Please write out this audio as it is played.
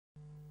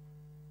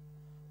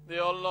They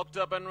all locked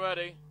up and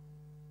ready.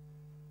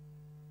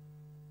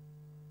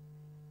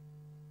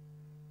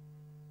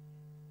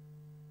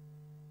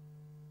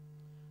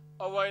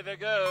 Away they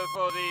go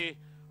for the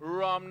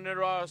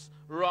Ramniwas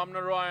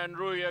Ramnarain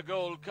Ruia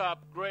Gold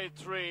Cup, Grade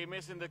 3,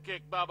 missing the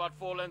kick by about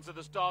 4 lengths at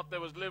the start. There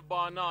was Live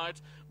By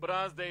Night, but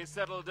as they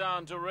settle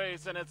down to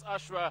race, and it's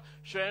Ashwa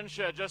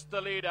Shensha just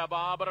the leader,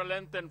 by about a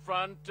length in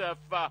front of,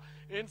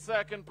 in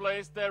second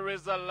place, there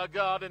is a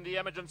Lagarde in the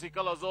emergency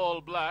colours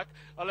all black.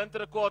 A length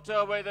and a quarter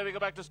away, there we go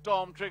back to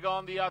Storm Trigger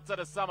on the outside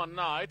of Summer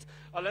Night.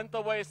 A length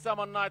away,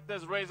 Summer Night,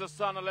 there's Razor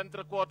Sun. A length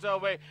and a quarter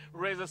away,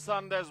 Razor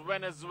Sun, there's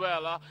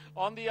Venezuela.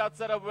 On the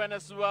outside of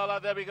Venezuela,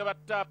 there we go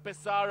back to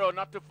Pizarro,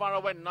 not too far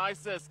away,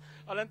 Nisus.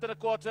 A length and a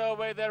quarter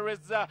away, there is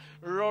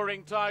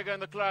Roaring Tiger in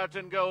the claret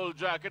and gold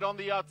jacket. On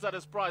the outside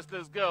is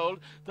Priceless Gold.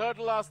 Third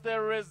last,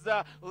 there is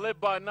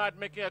Live By Night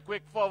making a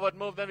quick forward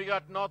move. Then we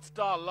got North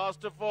Star.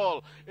 Last of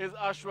all is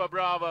Ashwa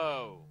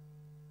Bravo.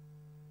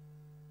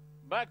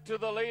 Back to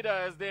the leader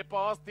as they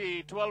pass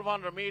the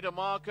 1200 meter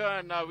marker,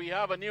 and we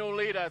have a new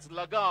leader. It's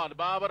Lagarde.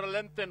 By about a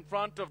length in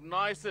front of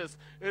Nisus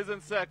is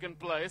in second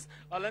place.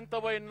 A length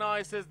away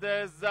Nisus,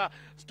 there's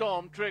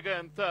Storm Trigger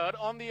in third.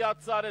 On the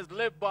outside is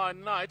Live By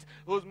Night,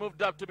 who's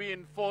moved up to be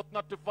in fourth,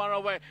 not too far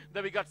away.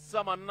 Then we got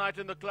Summer Night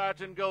in the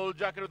claret and gold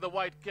jacket with the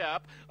white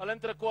cap. A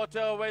length and a quarter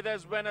away,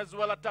 there's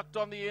Venezuela tucked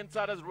on the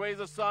inside as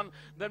Razor Sun.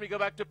 Then we go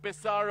back to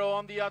Pizarro.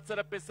 On the outside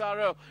of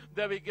Pizarro,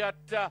 there we got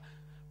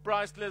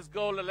Priceless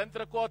Gold. A length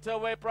and a quarter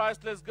away,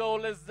 Priceless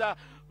Gold is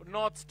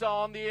North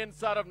Star. On the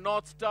inside of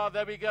North Star,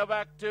 there we go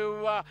back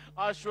to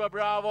Ashwa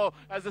Bravo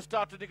as they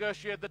start to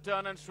negotiate the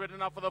turn and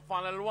straighten up for the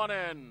final one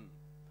in.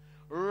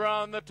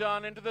 Round the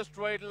turn into the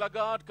straight,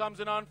 Lagarde comes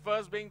in on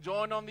first, being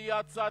joined on the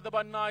outside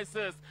by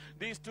Nisus.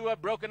 These two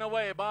have broken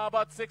away by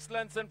about 6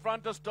 lengths in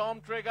front of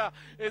Storm Trigger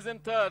is in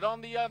third.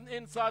 On the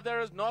inside there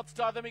is North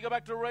Star. Then we go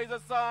back to Razor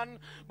Sun,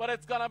 but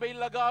it's gonna be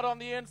Lagarde on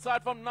the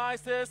inside from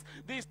Nisus.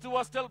 These two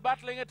are still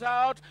battling it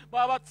out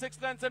by about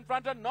 6 lengths in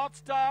front of North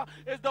Star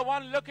is the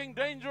one looking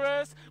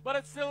dangerous, but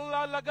it's still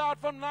Lagarde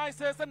from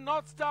Nisus, and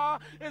North Star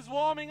is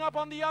warming up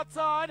on the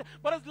outside,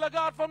 but it's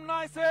Lagarde from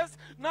Nisus.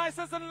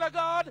 Nisus and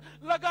Lagarde,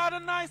 Lagarde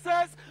and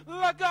Nisus.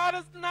 Lagarde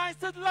is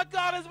Nisus.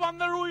 Lagarde has won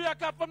the Ruia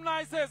Cup from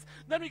Nisus.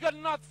 Then we got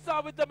North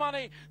Star with the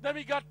money. Then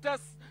we got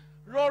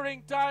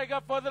Roaring Tiger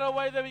further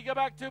away. Then we go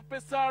back to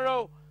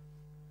Pizarro.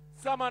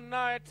 Summer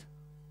Night.